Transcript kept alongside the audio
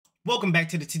Welcome back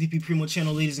to the TDP Primo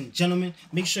channel, ladies and gentlemen.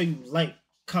 Make sure you like,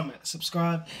 comment,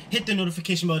 subscribe, hit the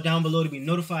notification bell down below to be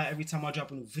notified every time I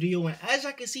drop a new video. And as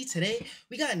y'all can see today,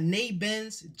 we got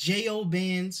Benz, J.O.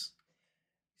 Bandz,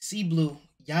 C Blue,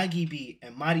 Yagi B,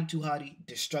 and Mhady2hottie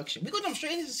Destruction. We go jump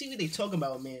straight in to see what they talking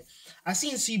about, man. I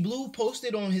seen C Blue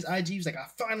posted on his IG. He was like, I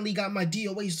finally got my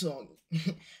DOA song.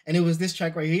 And it was this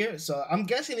track right here. So I'm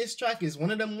guessing this track is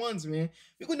one of them ones, man.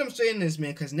 We go jump straight in this,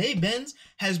 man, because Benz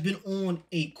has been on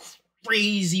a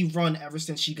crazy run ever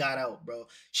since she got out, bro.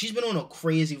 She's been on a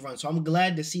crazy run. So I'm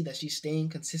glad to see that she's staying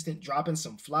consistent, dropping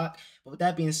some flock. But with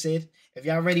that being said, if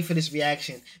y'all ready for this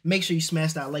reaction, make sure you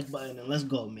smash that like button and let's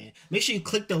go, man. Make sure you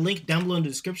click the link down below in the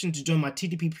description to join my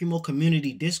TDP Primo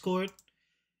community Discord.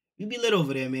 You be lit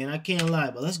over there, man. I can't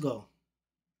lie, but let's go.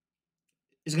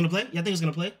 Is it gonna play? Y'all think it's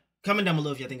gonna play? Comment down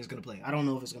below if y'all think it's gonna play. I don't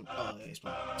know if it's gonna. Oh, yeah, it's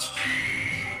playing. Let's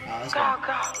go.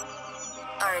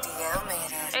 RDL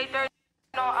made it. 8:30.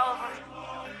 No,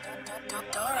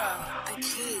 DOA, the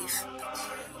keys.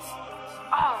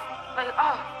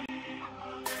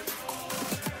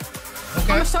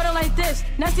 Okay. I'ma start it like this.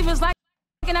 Nasty was like,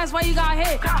 and that's why you got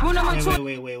hit. Rule number two.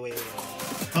 Wait.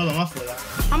 Hold on, my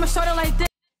fault. I'ma start it like this.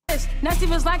 Nasty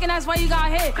was like, and that's why you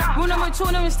got hit. Rule number two,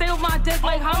 never stay with my dick.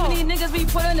 Like how many niggas be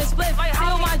put in the split?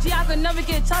 Stay with my G, I could never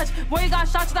get touched. Boy, you got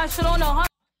shots, that shit on the hunt.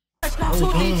 2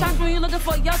 deep tracks when you looking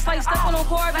for yes, like step on the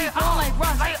core, be feeling like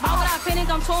rust. Why would I panic?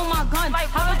 I'm towing my gun.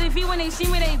 How about the V when they see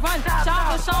me, they run.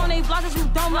 Shot for show and they block us, you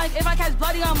dumb. Like if I catch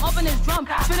bloody, I'm up in this drum.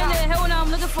 Spinning the hill and I'm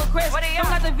looking for Chris.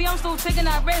 Don't got the V, I'm still taking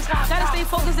that risk. Gotta stay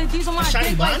focused and D's on my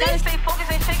dick. Like gotta stay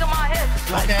focused and shaking my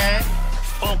hips. Okay.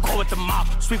 On call with the mop,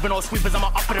 sweeping all sweepers,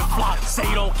 I'ma up in the flock. Say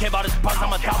you don't care about his brother,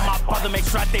 I'ma doubt my brother, make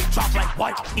sure they drop like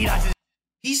what?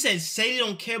 He said, say he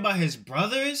don't care about his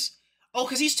brothers? Oh,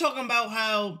 because he's talking about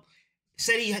how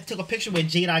said he took a picture with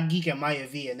Yagi and Maya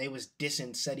V and they was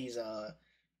dissing Seti's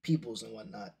peoples and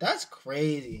whatnot. That's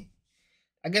crazy.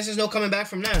 I guess there's no coming back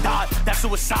from that. God, that's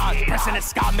suicide. Pressing the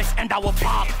sky, mix and I will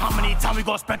pop. How many times we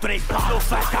gonna spend through they block? No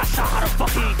flash got shot, how the fuck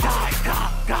he died?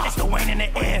 God. It's the Wayne in the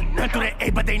air. Been through the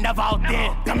A, but they never out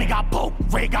there. Dummy got broke,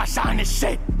 Ray got shot in this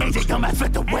shit. AJ dumbass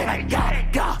with the whip. Like,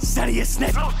 God, Seti a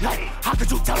snitch. Like, how could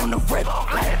you tell him to rip?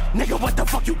 Like, nigga, what the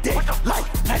fuck you did? Like,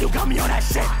 now you got me on that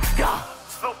shit. God.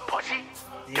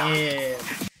 Yeah.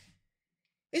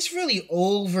 It's really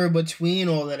over between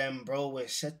all of them, bro,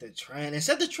 with Set the Trend. And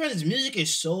Set the Trend, his music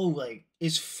is so, like,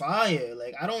 it's fire.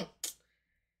 Like, I don't...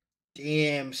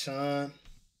 Damn, son.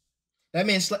 That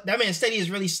man Steady is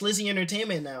really Slizzy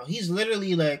Entertainment now. He's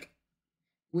literally, like,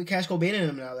 with Cash Cobain in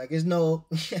him now. Like, there's no...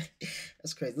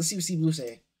 That's crazy. Let's see what C Blue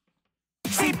say.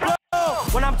 C Blue!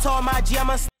 When I'm talking my G, I'm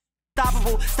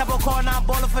unstoppable. Step on corner, I'm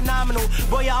ballin' phenomenal.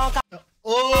 Boy, your uncle...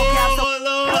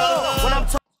 Oh, when I'm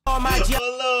talking my G,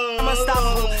 I'm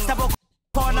unstoppable. Step on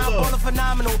corner, I'm ballin'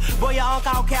 phenomenal. Boy, your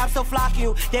uncle don't care, I'm still flocking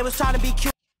you. They was trying to be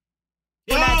cute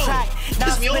on that track. Now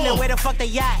I'm spinning where the fuck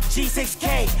they at.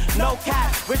 G6K, no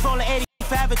cap. Rich rollin' 80,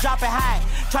 forever dropping high.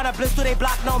 Tryna blitz through they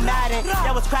block, no Madden.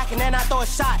 That was cracking, then I throw a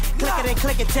shot.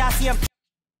 Click it till I see him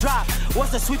drop. What's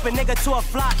the sweeping nigga to a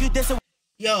flock? You dissing?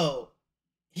 Yo,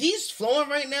 he's flowing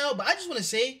right now, but I just want to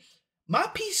say, my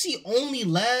PC only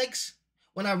lags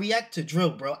when I react to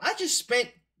drill, bro. I just spent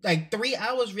like 3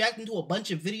 hours reacting to a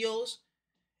bunch of videos,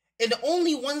 and the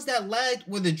only ones that lagged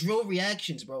were the drill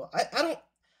reactions, bro. I don't...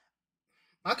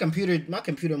 My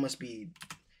computer must be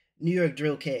New York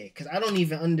Drill K, because I don't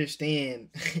even understand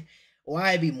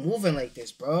why I be moving like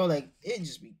this, bro. Like, it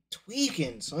just be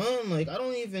tweaking, son. Like, I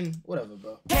don't even... Whatever,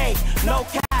 bro. Hey, no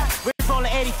cap. Rich rollin'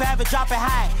 80, forever dropping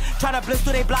high. Tryna blitz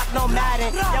through they block, no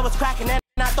Madden. That was cracking, then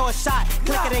I throw a shot.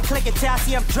 Click it till I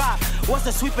see him drop. What's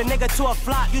the sweeping nigga to a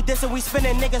flop? You dissing, we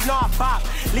spinning, niggas know I bop.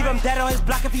 Leave him dead on his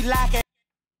block if he lacking.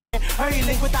 Hurry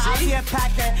link with the ICM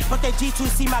pack then. But they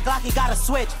G2C, my Glock, he got a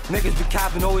switch. Niggas be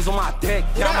capping, always on my dick.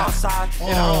 Yeah, I'm outside,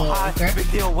 and I don't hide.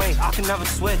 Big deal, wait, I can never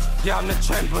switch. Yeah, I'm the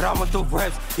trend, but I'ma do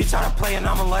reps. He tryna play and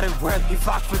I'ma let it rip. He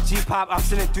flock for G-pop, I'm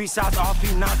sending 3 shots off,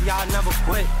 he knocked, y'all never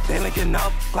quit. They linking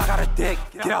up, Glock got a dick.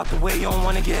 Get out the way, you don't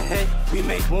wanna get hit. We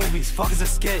make movies, fuck is a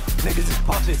skit. Niggas is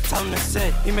puppets, tell him to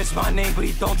sit. He missed my name, but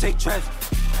he don't take trips.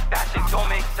 That shit don't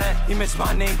make sense. He missed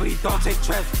my name, but he don't take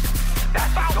trips.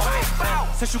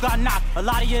 Since you got knocked, a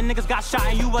lot of your niggas got shot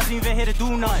and you wasn't even here to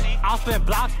do nothing. I'll spit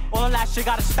blocks, all of that shit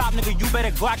gotta stop, nigga. You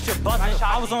better go act your buzz.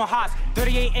 I was on hots,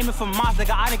 38 aiming for Moss,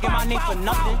 nigga. I didn't get my name for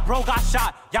nothing. Bro got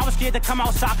shot, y'all was scared to come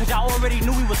outside cause y'all already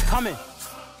knew he was coming.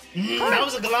 That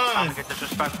was a good line.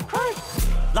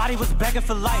 Lottie was begging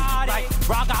for life. Like,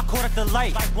 Rock got caught at the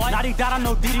light. Now he died, I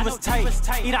know Diddy was tight.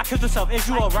 Eda killed himself, is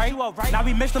you alright? Now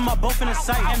we mixed them up both in the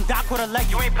sight. And Doc caught a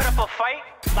leg, you ain't put up a fight?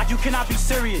 Like you cannot be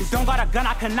serious. You don't got a gun,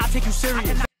 I cannot take you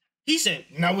serious. He said,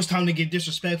 now it's time to get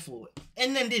disrespectful.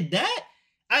 And then did that?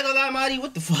 I ain't gonna lie, Mhady,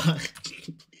 what the fuck?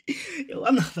 Yo,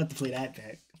 I'm not about to play that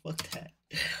back. Fuck that.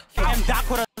 I'm Doc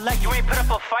with a leg. You ain't put up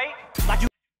a fight? Like you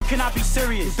cannot be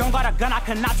serious. You don't got a gun, I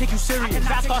cannot take you serious.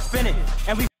 Fast start spinning,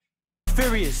 and we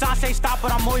furious. Sign say stop,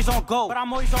 but I'm always on go.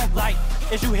 Like,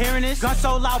 is you hearing this? Gun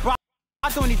so loud, bro,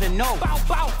 I don't even know. Bow,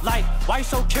 bow. Like, why you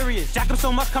so curious? Jack up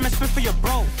so much, come and spit for your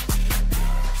bro.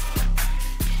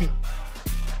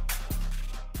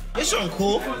 This song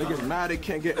cool. Niggas mad they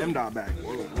can't get M.Dot back.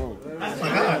 Whoa. Oh my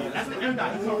God. That's the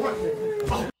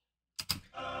M.Dot.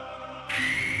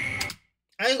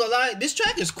 I ain't gonna lie, this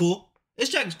track is cool.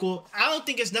 I don't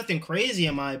think it's nothing crazy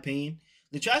in my opinion.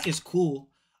 The track is cool.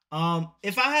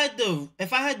 If I had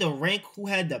to rank who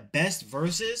had the best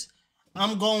verses,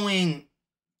 I'm going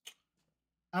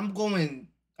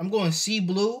C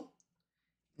Blue,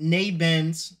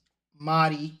 Benz,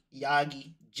 Mhady,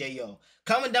 Yagi, J.O.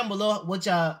 Comment down below what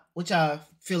y'all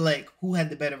feel like who had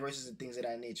the better verses and things of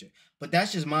that nature. But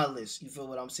that's just my list. You feel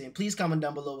what I'm saying? Please comment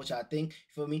down below what y'all think.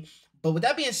 You feel me? But with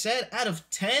that being said, out of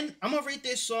 10, I'm gonna rate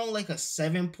this song like a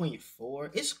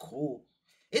 7.4. It's cool.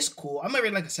 I'm gonna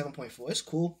rate like a 7.4. It's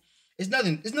cool. It's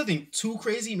nothing too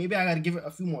crazy. Maybe I gotta give it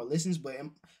a few more listens, but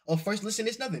on first listen,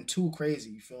 it's nothing too crazy.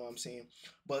 You feel what I'm saying?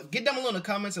 But get down below in the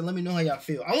comments and let me know how y'all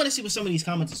feel. I want to see what some of these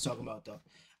comments is talking about though.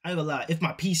 I ain't gonna lie. If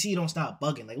my PC don't stop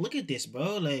bugging, like look at this,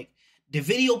 bro. Like the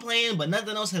video playing, but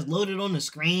nothing else has loaded on the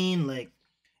screen. Like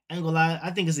I ain't gonna lie.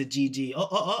 I think it's a GG.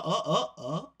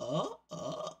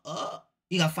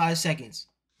 You got 5 seconds.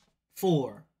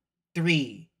 4,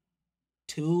 3,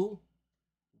 2,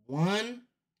 1.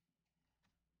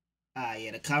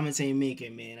 Yeah, the comments ain't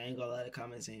making, man. I ain't gonna lie, the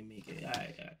comments ain't making. All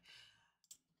right.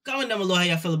 Comment down below how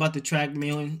y'all feel about the track,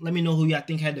 man. Let me know who y'all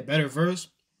think had the better verse.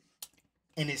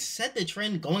 And is Set the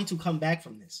Trend going to come back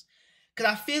from this?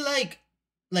 Because I feel like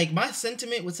my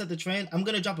sentiment would set the trend. I'm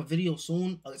going to drop a video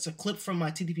soon. It's a clip from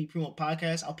my TTP Primo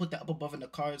podcast. I'll put that up above in the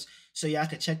cards so y'all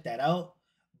can check that out.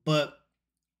 But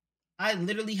I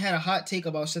literally had a hot take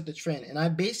about Set the Trend. And I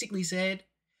basically said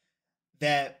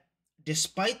that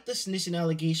despite the snitching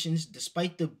allegations,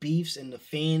 despite the beefs and the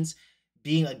fans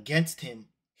being against him,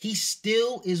 he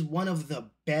still is one of the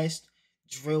best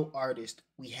drill artists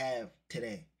we have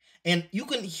today. And you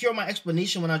can hear my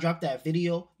explanation when I drop that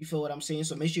video. You feel what I'm saying?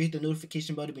 So make sure you hit the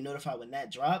notification bell to be notified when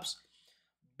that drops.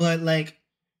 But like,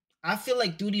 I feel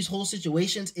like through these whole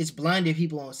situations, it's blinded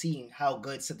people on seeing how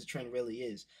good Set the Trend really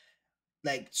is.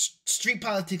 Like, street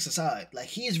politics aside, like,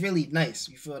 he is really nice.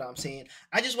 You feel what I'm saying?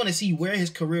 I just want to see where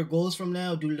his career goes from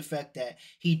now due to the fact that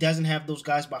he doesn't have those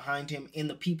guys behind him and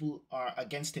the people are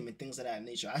against him and things of that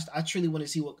nature. I truly want to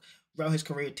see what route his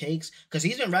career takes, because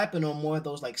he's been rapping on more of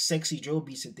those, like, sexy drill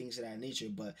beats and things of that nature.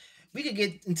 But we could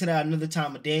get into that another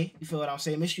time of day. You feel what I'm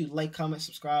saying? Make sure you like, comment,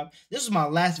 subscribe. This is my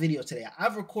last video today. I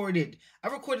recorded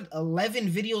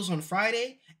 11 videos on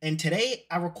Friday, and today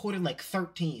I recorded like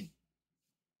 13.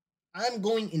 I'm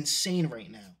going insane right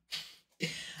now.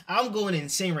 I'm going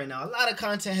insane right now. A lot of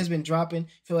content has been dropping.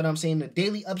 Feel what I'm saying? The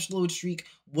daily upload streak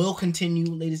will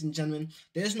continue, ladies and gentlemen.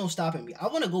 There's no stopping me. I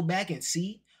want to go back and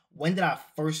see when did I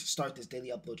first start this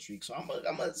daily upload streak. So I'm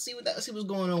gonna see what's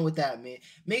going on with that, man.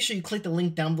 Make sure you click the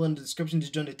link down below in the description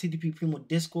to join the TTP Primo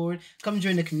Discord. Come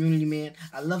join the community, man.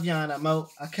 I love y'all and I'm out.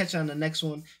 I'll catch y'all on the next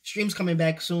one. Stream's coming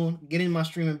back soon. Get in my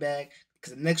streaming bag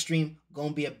because the next stream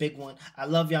gonna be a big one. I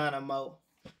love y'all and I'm out.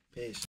 Peace.